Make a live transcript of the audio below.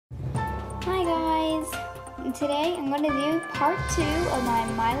And today I'm going to do part 2 of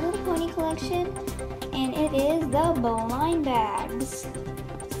my Little Pony collection, and it is the blind bags.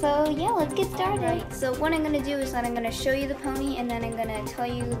 So yeah, let's get started. Right, so what I'm going to do is that I'm going to show you the pony, and then I'm going to tell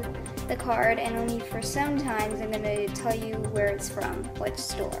you the card, and only for sometimes I'm going to tell you where it's from, which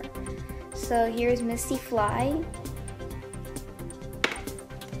store. So here's Misty Fly.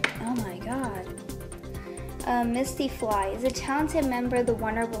 Oh my god. Misty Fly is a talented member of the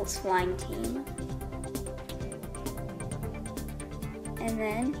Wonderbolts flying team. And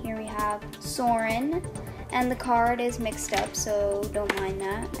then here we have Soren, and the card is mixed up, so don't mind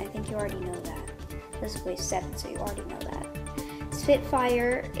that. I think you already know that. This is wave 7, so you already know that.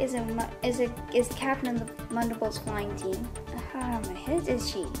 Spitfire is captain of the Wonderbolts flying team. Ah, my head is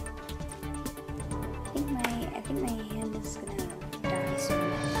itchy. I think my hand is gonna die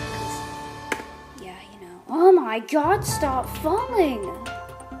soon. Yeah, you know. Oh my god, stop falling!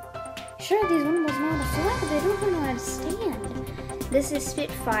 Sure, these Wonderbolts know how to fly, but they don't know how to stand. This is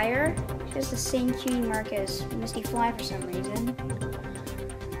Spitfire. She has the same cutie mark as Misty Fly for some reason.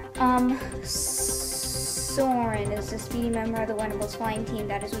 Soren is the speedy member of the Wonderbolts flying team.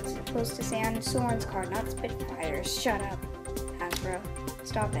 That is what's supposed to say on Soren's card, not Spitfire's. Shut up, Hasbro.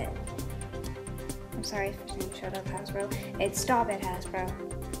 Stop it. I'm sorry for saying shut up, Hasbro. It's stop it, Hasbro.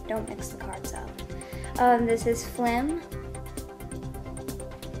 Don't mix the cards up. This is Flim.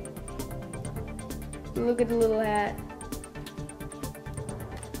 Look at the little hat.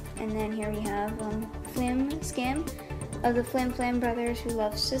 And then here we have Flim Skim of the Flim Flam brothers who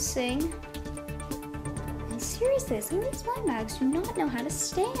loves to sing. And seriously, some of these blind bags do not know how to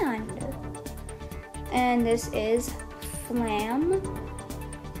stand. And this is Flam.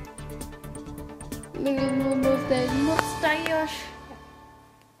 Look at the little mustache.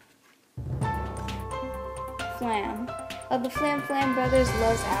 Flam of the Flam Flam brothers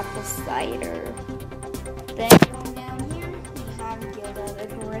loves apple cider. Then going down here, we have Gilda the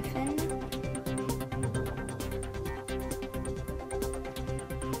Griffin.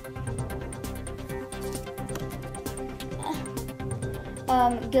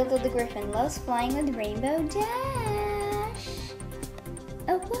 Gilda the Griffin loves flying with Rainbow Dash.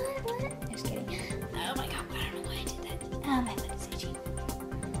 Oh, what? Just kidding. Oh my god, I don't know why I did that. Oh, my lip is itchy.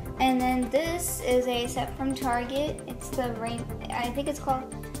 And then this is a set from Target. It's the I think it's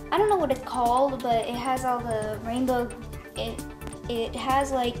called, I don't know what it's called, but it has all the rainbow, it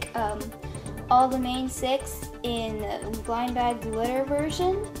has like all the main 6 in blind bag glitter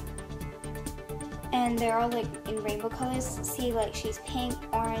version. And they're all like in rainbow colors. See, like she's pink,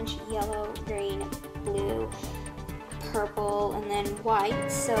 orange, yellow, green, blue, purple, and then white.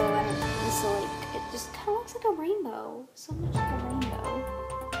 So like it just kind of looks like a rainbow. So much like a rainbow.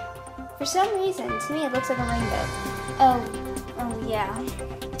 For some reason, to me it looks like a rainbow. Oh yeah.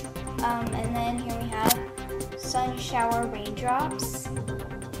 And then here we have Sun Shower Raindrops.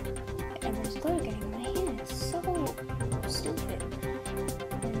 And there's glitter getting in my hand. It's so stupid.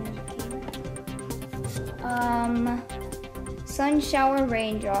 Sun Shower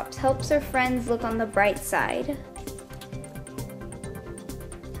Raindrops helps her friends look on the bright side.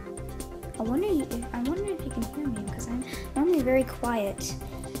 I wonder if you can hear me, because I'm normally very quiet.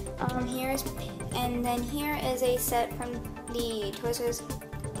 And then here is a set from the Toys R Us,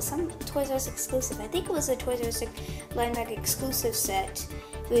 some Toys R Us exclusive. I think it was a Toys R Us blind bag exclusive set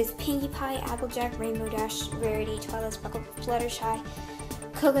with Pinkie Pie, Applejack, Rainbow Dash, Rarity, Twilight Sparkle, Fluttershy,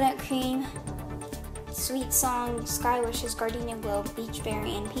 Coconut Cream, Sweet Song, Sky Wishes, Gardenia Glow, Beach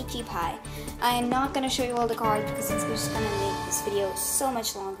Berry, and Peachy Pie. I am not going to show you all the cards because it's just going to make this video so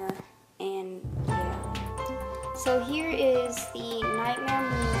much longer. And yeah. So here is the Nightmare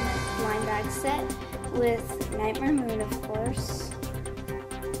Moon blind bag set with Nightmare Moon, of course.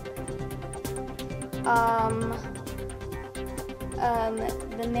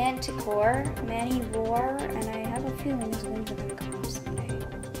 The Manticore, Manny Roar, and I have a feeling these wings are going to come off someday.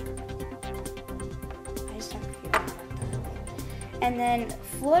 I just have a feeling about that. And then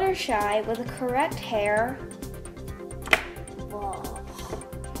Fluttershy with the correct hair. Whoa.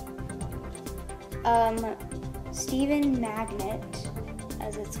 Steven Magnet,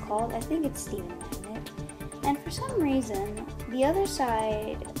 as it's called. I think it's Steven Magnet. And for some reason, the other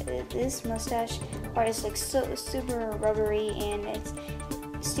side, this mustache part is like so super rubbery and it's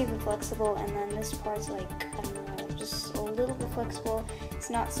super flexible, and then this part's like, I don't know, just a little bit flexible. It's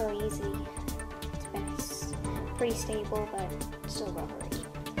not so easy. It's pretty stable, but still rubbery.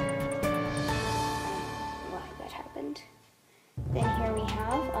 I don't know why that happened. Then here we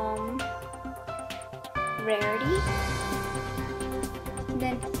have Rarity.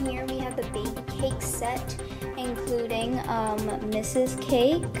 Then here we have the baby cake set, including Mrs.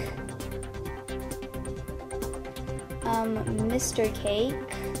 Cake, Mr.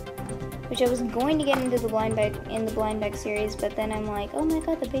 Cake, which I was going to get into the blind bag series, but then I'm like, oh my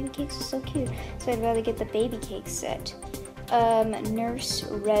god, the baby cakes are so cute, so I'd rather get the baby cake set. Nurse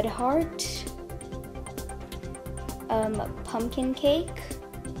Red Heart, pumpkin cake,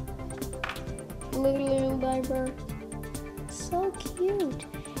 little diaper, so cute,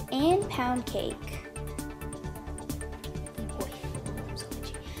 and pound cake.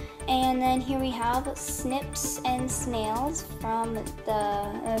 And then here we have Snips and Snails from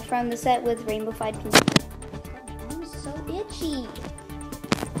the set with Rainbow Fied Peanut. My arm is so itchy.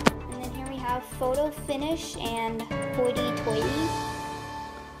 And then here we have Photo Finish and Hoity Toity.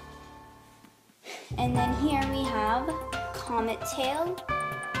 And then here we have Comet Tail.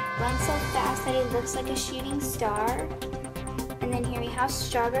 Runs so fast that he looks like a shooting star. And then here we have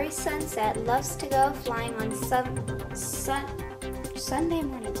Strawberry Sunset. Loves to go flying on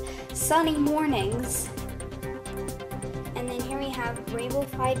sunny mornings. And then here we have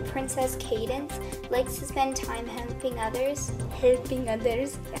Rainbow-Fied Princess Cadence. Likes to spend time helping others.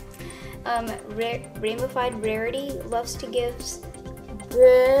 Rainbow-Fied Rarity. Loves to give.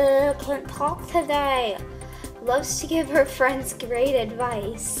 Can't talk today. Loves to give her friends great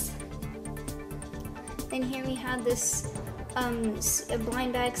advice. Then here we have this a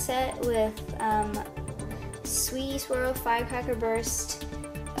blind bag set with Sweetie Swirl, Firecracker Burst,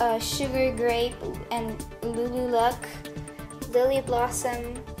 Sugar Grape, and Lulu Luck, Lily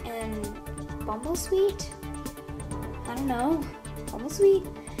Blossom, and Bumblesweet? I don't know. Bumblesweet?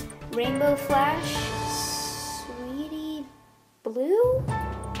 Rainbow Flash, Sweetie Blue,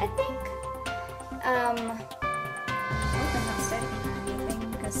 I think? I hope I'm not studying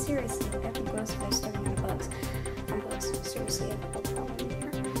anything, because seriously, every gross way studying on bugs. Seriously, I have a problem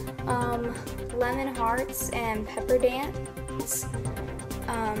here. Lemon Hearts and Pepper Dance,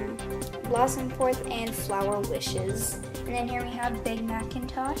 Blossom Forth, and Flower Wishes. And then here we have Big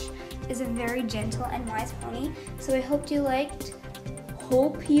Macintosh. Is a very gentle and wise pony. So I hope you liked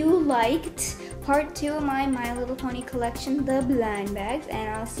part 2 of my My Little Pony collection, the blind bags, and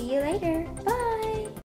I'll see you later. Bye!